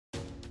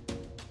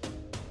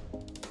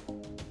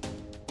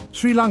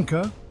Sri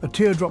Lanka, a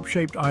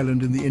teardrop-shaped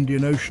island in the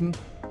Indian Ocean,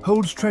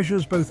 holds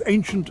treasures both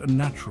ancient and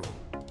natural.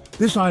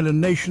 This island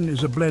nation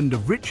is a blend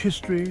of rich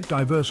history,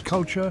 diverse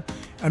culture,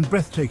 and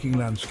breathtaking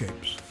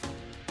landscapes.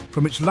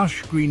 From its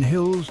lush green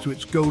hills to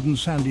its golden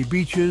sandy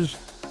beaches,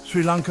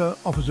 Sri Lanka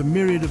offers a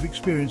myriad of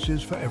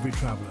experiences for every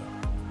traveller.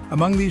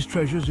 Among these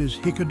treasures is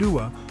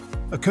Hikkaduwa,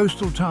 a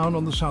coastal town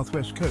on the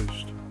southwest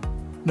coast.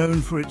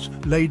 Known for its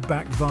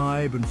laid-back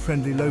vibe and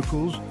friendly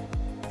locals,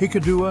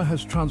 Hikkaduwa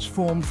has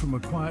transformed from a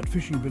quiet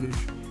fishing village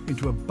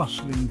into a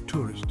bustling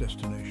tourist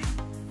destination.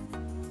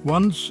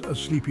 Once a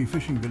sleepy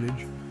fishing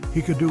village,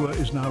 Hikkaduwa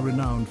is now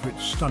renowned for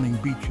its stunning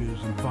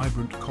beaches and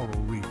vibrant coral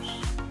reefs.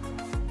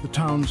 The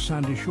town's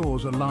sandy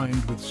shores are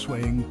lined with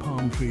swaying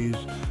palm trees,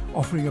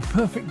 offering a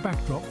perfect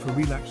backdrop for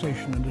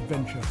relaxation and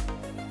adventure.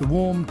 The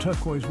warm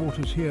turquoise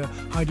waters here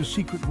hide a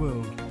secret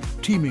world,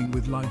 teeming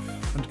with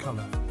life and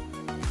colour.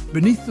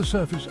 Beneath the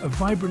surface, a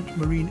vibrant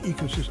marine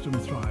ecosystem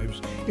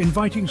thrives,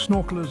 inviting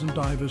snorkelers and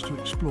divers to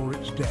explore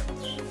its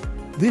depths.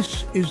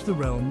 This is the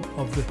realm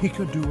of the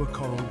Hikkaduwa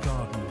Coral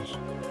Gardens.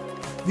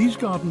 These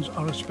gardens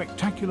are a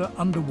spectacular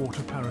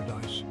underwater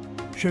paradise,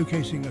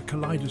 showcasing a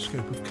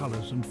kaleidoscope of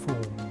colours and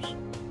forms.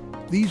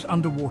 These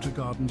underwater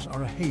gardens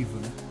are a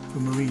haven for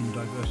marine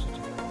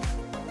diversity.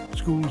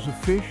 Schools of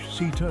fish,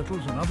 sea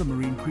turtles and other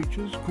marine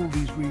creatures call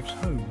these reefs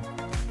home,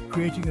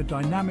 creating a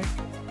dynamic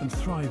and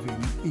thriving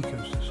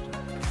ecosystem.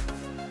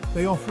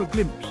 They offer a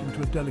glimpse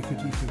into a delicate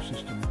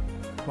ecosystem,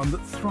 one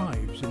that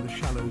thrives in the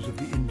shallows of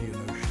the Indian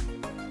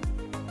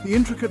Ocean. The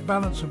intricate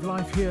balance of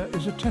life here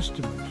is a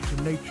testament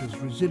to nature's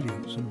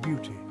resilience and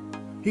beauty.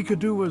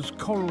 Hikkaduwa's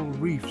coral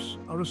reefs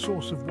are a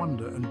source of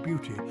wonder and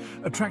beauty,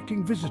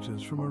 attracting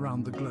visitors from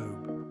around the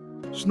globe.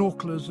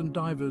 Snorkelers and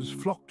divers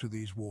flock to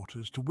these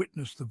waters to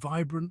witness the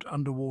vibrant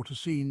underwater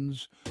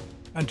scenes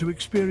and to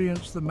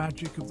experience the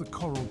magic of the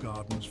coral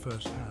gardens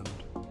firsthand.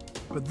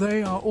 But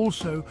they are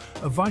also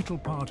a vital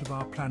part of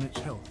our planet's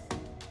health,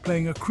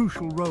 playing a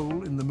crucial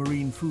role in the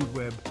marine food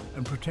web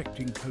and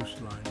protecting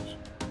coastlines.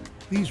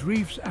 These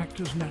reefs act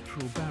as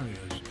natural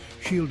barriers,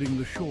 shielding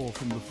the shore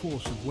from the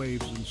force of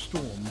waves and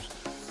storms,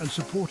 and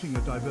supporting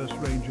a diverse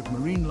range of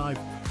marine life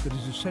that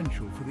is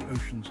essential for the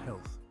ocean's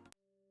health.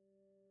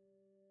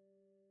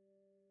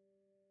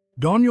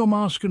 Don your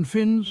mask and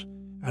fins,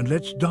 and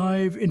let's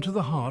dive into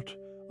the heart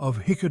of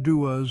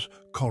Hikkaduwa's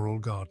Coral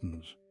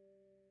Gardens.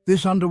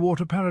 This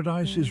underwater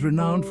paradise is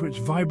renowned for its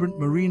vibrant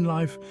marine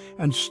life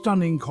and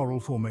stunning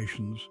coral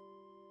formations.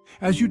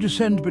 As you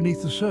descend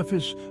beneath the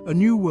surface, a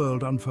new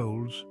world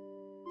unfolds.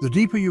 The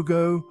deeper you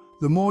go,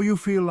 the more you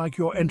feel like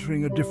you're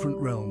entering a different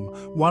realm,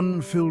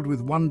 one filled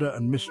with wonder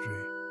and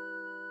mystery.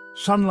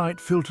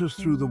 Sunlight filters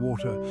through the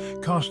water,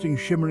 casting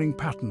shimmering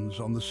patterns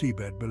on the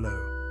seabed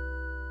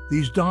below.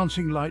 These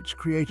dancing lights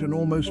create an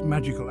almost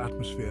magical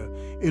atmosphere,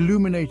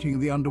 illuminating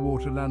the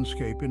underwater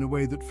landscape in a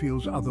way that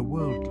feels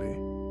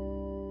otherworldly.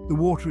 The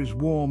water is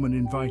warm and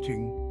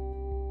inviting,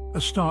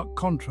 a stark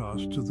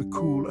contrast to the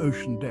cool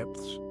ocean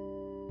depths.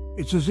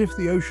 It's as if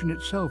the ocean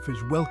itself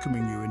is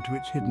welcoming you into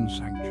its hidden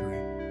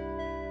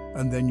sanctuary.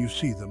 And then you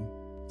see them,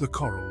 the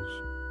corals.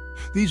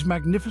 These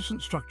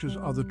magnificent structures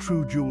are the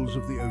true jewels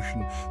of the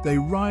ocean. They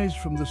rise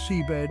from the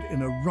seabed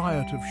in a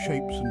riot of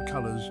shapes and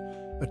colours,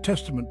 a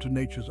testament to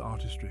nature's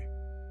artistry.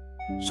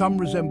 Some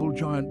resemble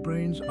giant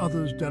brains,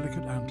 others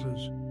delicate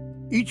antlers.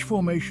 Each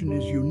formation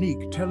is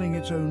unique, telling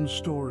its own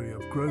story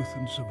of growth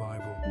and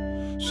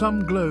survival.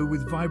 Some glow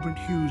with vibrant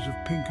hues of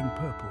pink and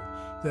purple,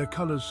 their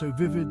colours so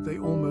vivid they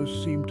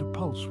almost seem to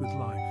pulse with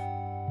life.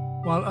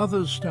 While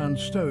others stand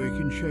stoic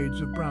in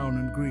shades of brown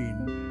and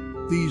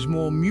green, these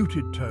more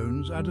muted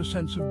tones add a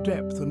sense of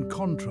depth and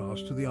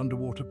contrast to the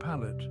underwater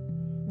palette.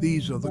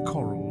 These are the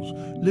corals,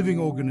 living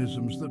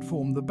organisms that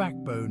form the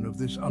backbone of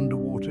this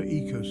underwater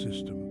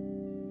ecosystem.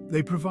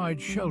 They provide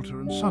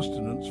shelter and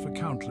sustenance for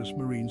countless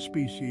marine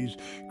species,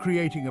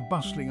 creating a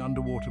bustling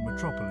underwater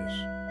metropolis.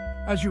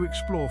 As you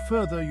explore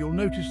further, you'll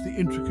notice the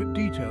intricate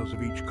details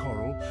of each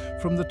coral,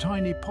 from the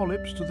tiny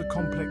polyps to the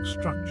complex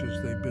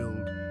structures they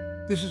build.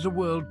 This is a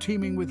world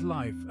teeming with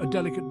life, a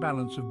delicate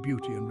balance of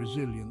beauty and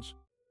resilience.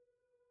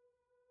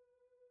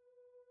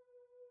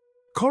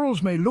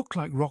 Corals may look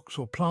like rocks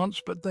or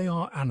plants, but they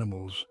are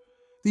animals.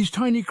 These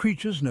tiny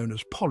creatures, known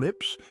as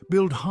polyps,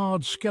 build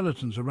hard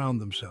skeletons around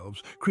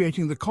themselves,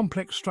 creating the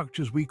complex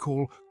structures we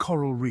call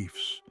coral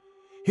reefs.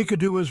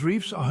 Hikkaduwa's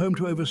reefs are home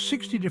to over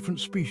 60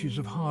 different species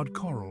of hard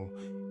coral,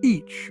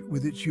 each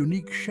with its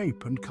unique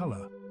shape and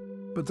colour.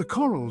 But the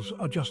corals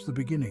are just the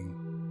beginning.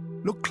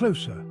 Look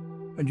closer,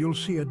 and you'll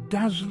see a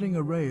dazzling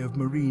array of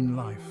marine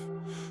life.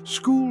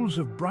 Schools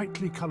of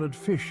brightly coloured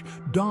fish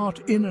dart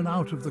in and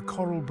out of the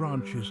coral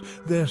branches,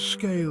 their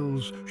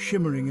scales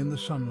shimmering in the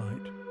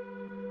sunlight.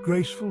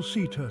 Graceful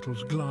sea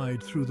turtles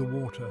glide through the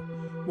water,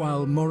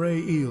 while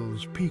moray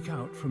eels peek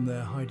out from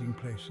their hiding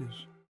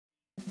places.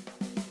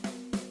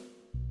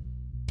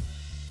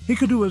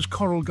 Hikkaduwa's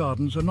coral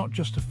gardens are not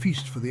just a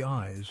feast for the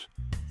eyes,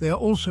 they are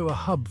also a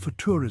hub for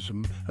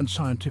tourism and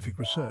scientific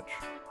research.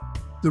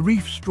 The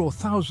reefs draw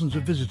thousands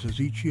of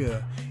visitors each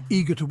year,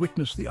 eager to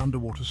witness the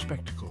underwater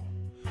spectacle.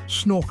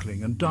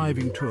 Snorkeling and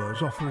diving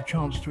tours offer a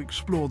chance to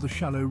explore the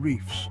shallow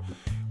reefs,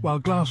 while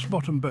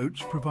glass-bottom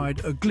boats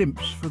provide a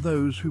glimpse for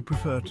those who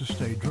prefer to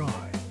stay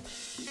dry.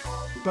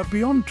 But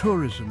beyond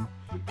tourism,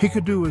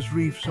 Hikkaduwa's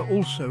reefs are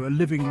also a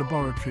living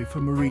laboratory for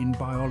marine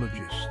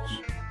biologists.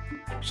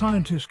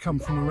 Scientists come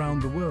from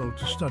around the world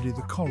to study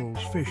the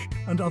corals, fish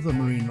and other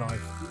marine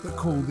life that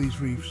call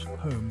these reefs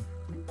home.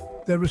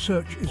 Their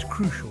research is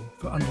crucial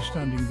for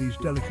understanding these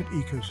delicate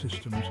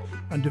ecosystems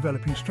and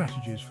developing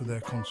strategies for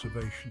their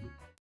conservation.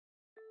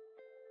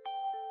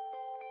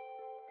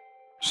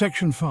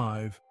 Section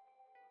 5.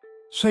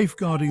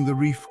 Safeguarding the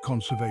reef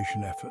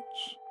conservation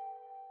efforts.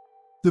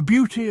 The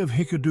beauty of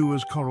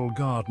Hikkaduwa's coral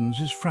gardens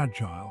is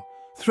fragile,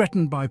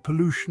 threatened by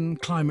pollution,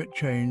 climate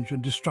change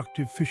and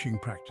destructive fishing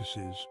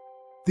practices.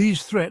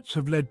 These threats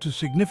have led to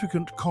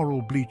significant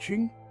coral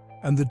bleaching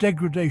and the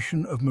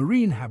degradation of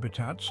marine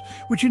habitats,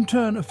 which in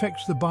turn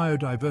affects the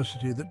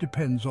biodiversity that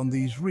depends on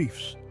these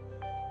reefs.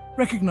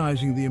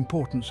 Recognizing the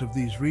importance of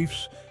these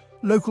reefs,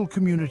 local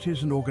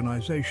communities and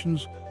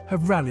organizations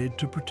have rallied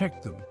to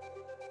protect them.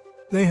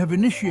 They have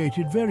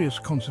initiated various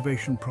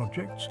conservation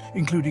projects,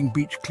 including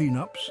beach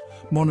cleanups,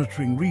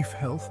 monitoring reef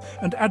health,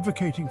 and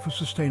advocating for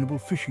sustainable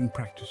fishing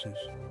practices.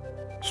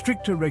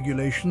 Stricter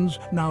regulations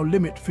now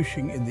limit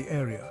fishing in the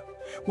area,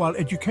 while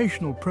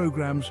educational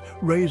programs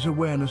raise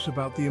awareness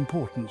about the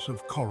importance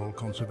of coral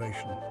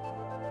conservation.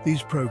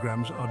 These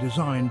programs are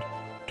designed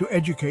to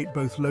educate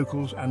both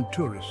locals and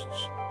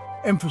tourists,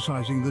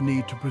 emphasizing the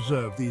need to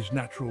preserve these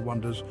natural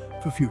wonders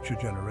for future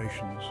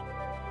generations.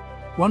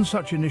 One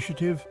such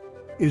initiative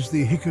is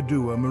the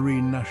Hikkaduwa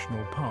Marine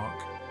National Park,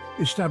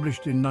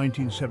 established in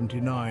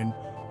 1979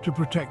 to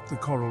protect the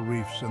coral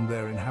reefs and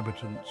their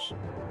inhabitants.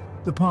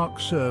 The park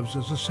serves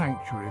as a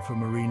sanctuary for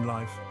marine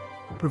life,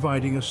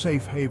 providing a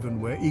safe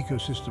haven where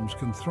ecosystems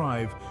can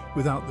thrive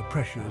without the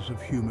pressures of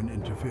human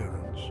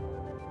interference.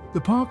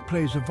 The park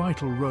plays a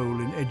vital role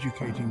in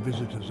educating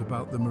visitors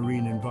about the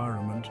marine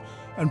environment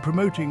and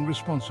promoting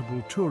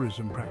responsible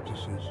tourism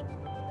practices.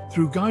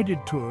 Through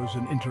guided tours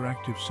and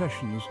interactive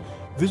sessions,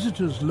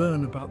 visitors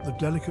learn about the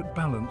delicate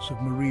balance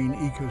of marine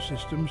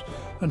ecosystems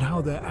and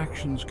how their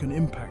actions can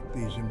impact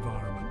these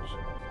environments.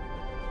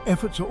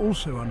 Efforts are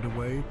also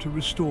underway to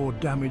restore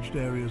damaged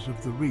areas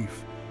of the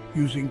reef,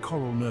 using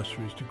coral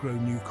nurseries to grow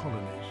new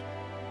colonies.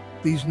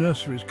 These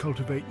nurseries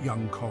cultivate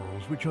young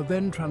corals, which are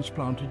then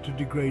transplanted to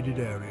degraded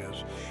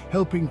areas,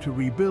 helping to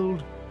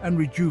rebuild and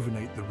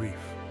rejuvenate the reef.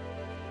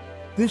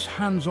 This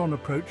hands-on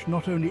approach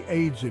not only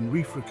aids in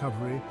reef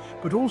recovery,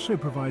 but also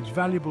provides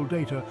valuable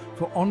data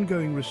for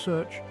ongoing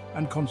research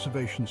and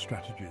conservation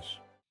strategies.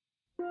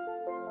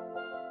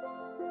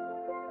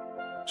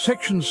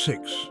 Section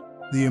 6.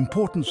 The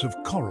importance of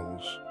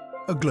corals,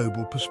 a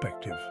global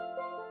perspective.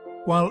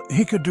 While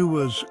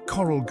Hikkaduwa's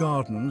coral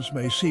gardens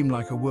may seem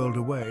like a world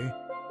away,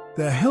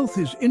 their health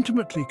is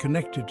intimately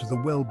connected to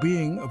the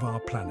well-being of our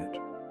planet.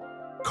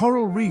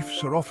 Coral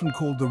reefs are often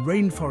called the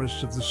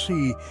rainforests of the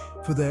sea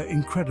for their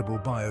incredible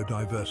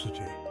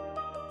biodiversity.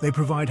 They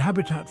provide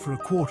habitat for a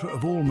quarter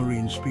of all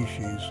marine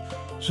species,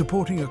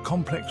 supporting a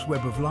complex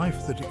web of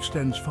life that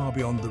extends far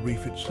beyond the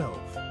reef itself.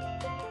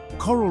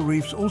 Coral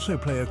reefs also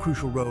play a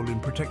crucial role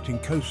in protecting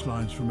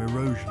coastlines from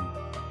erosion,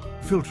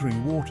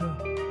 filtering water,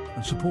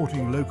 and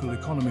supporting local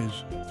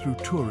economies through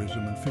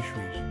tourism and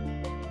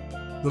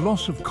fisheries. The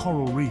loss of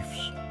coral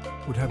reefs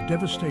would have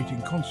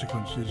devastating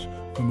consequences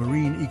for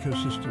marine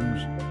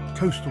ecosystems,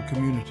 coastal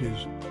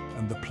communities,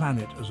 and the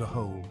planet as a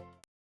whole.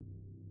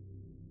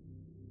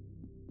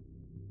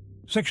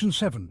 Section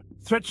 7.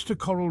 Threats to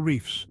coral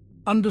reefs.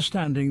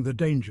 Understanding the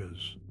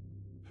dangers.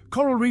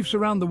 Coral reefs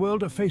around the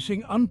world are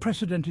facing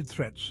unprecedented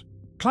threats.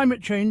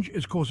 Climate change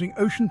is causing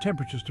ocean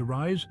temperatures to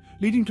rise,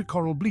 leading to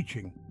coral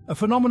bleaching, a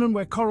phenomenon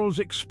where corals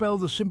expel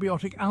the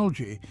symbiotic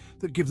algae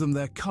that give them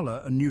their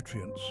color and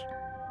nutrients.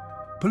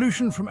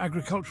 Pollution from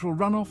agricultural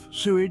runoff,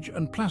 sewage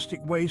and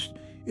plastic waste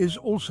is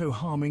also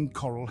harming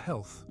coral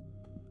health.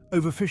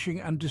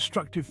 Overfishing and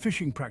destructive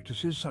fishing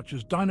practices such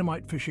as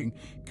dynamite fishing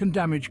can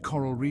damage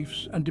coral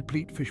reefs and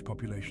deplete fish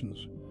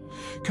populations.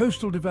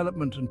 Coastal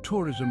development and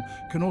tourism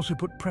can also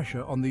put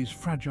pressure on these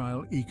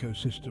fragile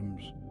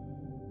ecosystems.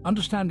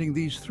 Understanding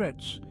these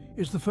threats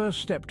is the first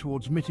step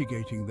towards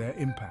mitigating their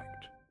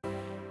impact.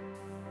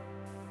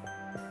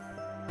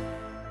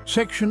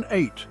 Section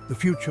 8. The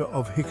future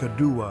of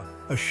Hikkaduwa,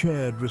 a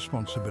shared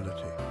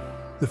responsibility.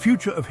 The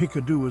future of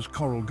Hikkaduwa's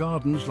coral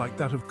gardens, like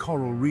that of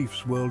coral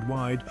reefs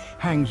worldwide,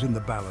 hangs in the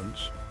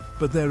balance.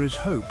 But there is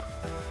hope.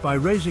 By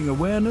raising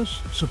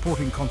awareness,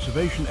 supporting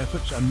conservation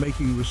efforts and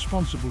making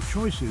responsible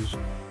choices,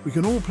 we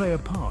can all play a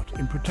part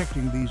in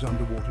protecting these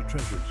underwater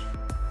treasures.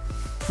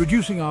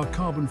 Reducing our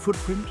carbon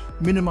footprint,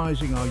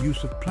 minimizing our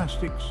use of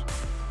plastics,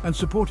 and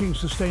supporting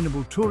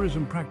sustainable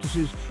tourism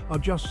practices are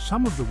just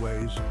some of the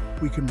ways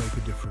we can make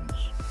a difference.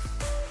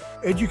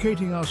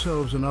 Educating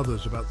ourselves and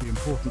others about the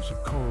importance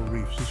of coral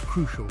reefs is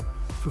crucial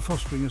for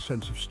fostering a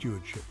sense of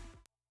stewardship.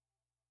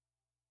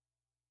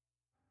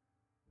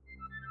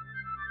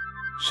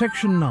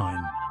 Section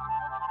 9.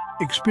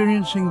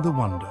 Experiencing the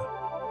wonder.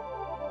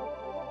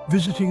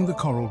 Visiting the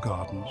coral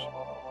gardens.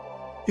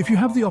 If you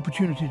have the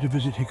opportunity to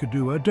visit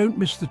Hikkaduwa, don't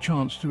miss the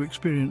chance to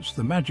experience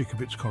the magic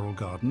of its coral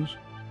gardens.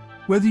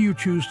 Whether you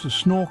choose to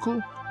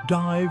snorkel,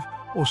 dive,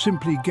 or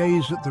simply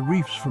gaze at the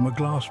reefs from a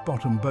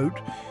glass-bottom boat,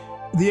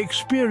 the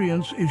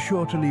experience is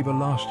sure to leave a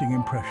lasting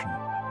impression.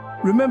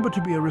 Remember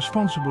to be a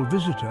responsible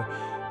visitor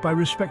by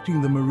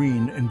respecting the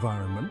marine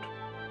environment.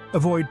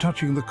 Avoid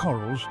touching the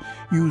corals,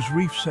 use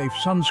reef-safe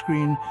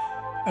sunscreen,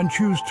 and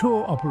choose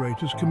tour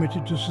operators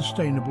committed to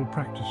sustainable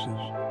practices.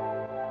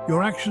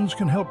 Your actions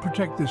can help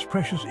protect this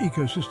precious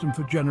ecosystem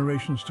for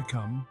generations to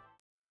come.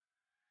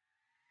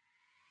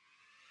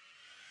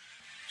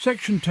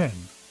 Section 10.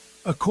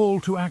 A call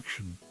to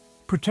action,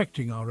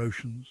 protecting our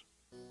oceans.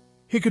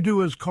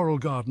 Hikkaduwa's coral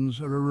gardens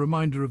are a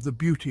reminder of the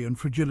beauty and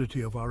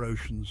fragility of our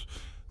oceans.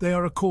 They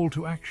are a call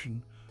to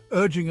action,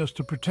 urging us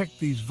to protect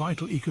these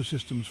vital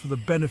ecosystems for the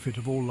benefit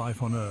of all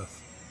life on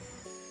Earth.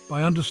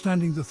 By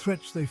understanding the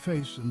threats they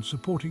face and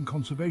supporting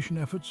conservation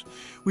efforts,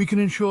 we can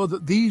ensure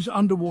that these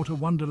underwater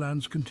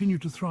wonderlands continue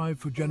to thrive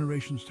for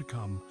generations to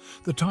come.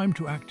 The time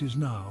to act is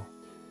now.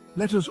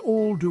 Let us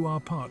all do our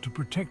part to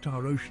protect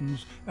our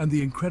oceans and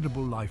the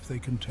incredible life they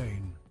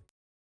contain.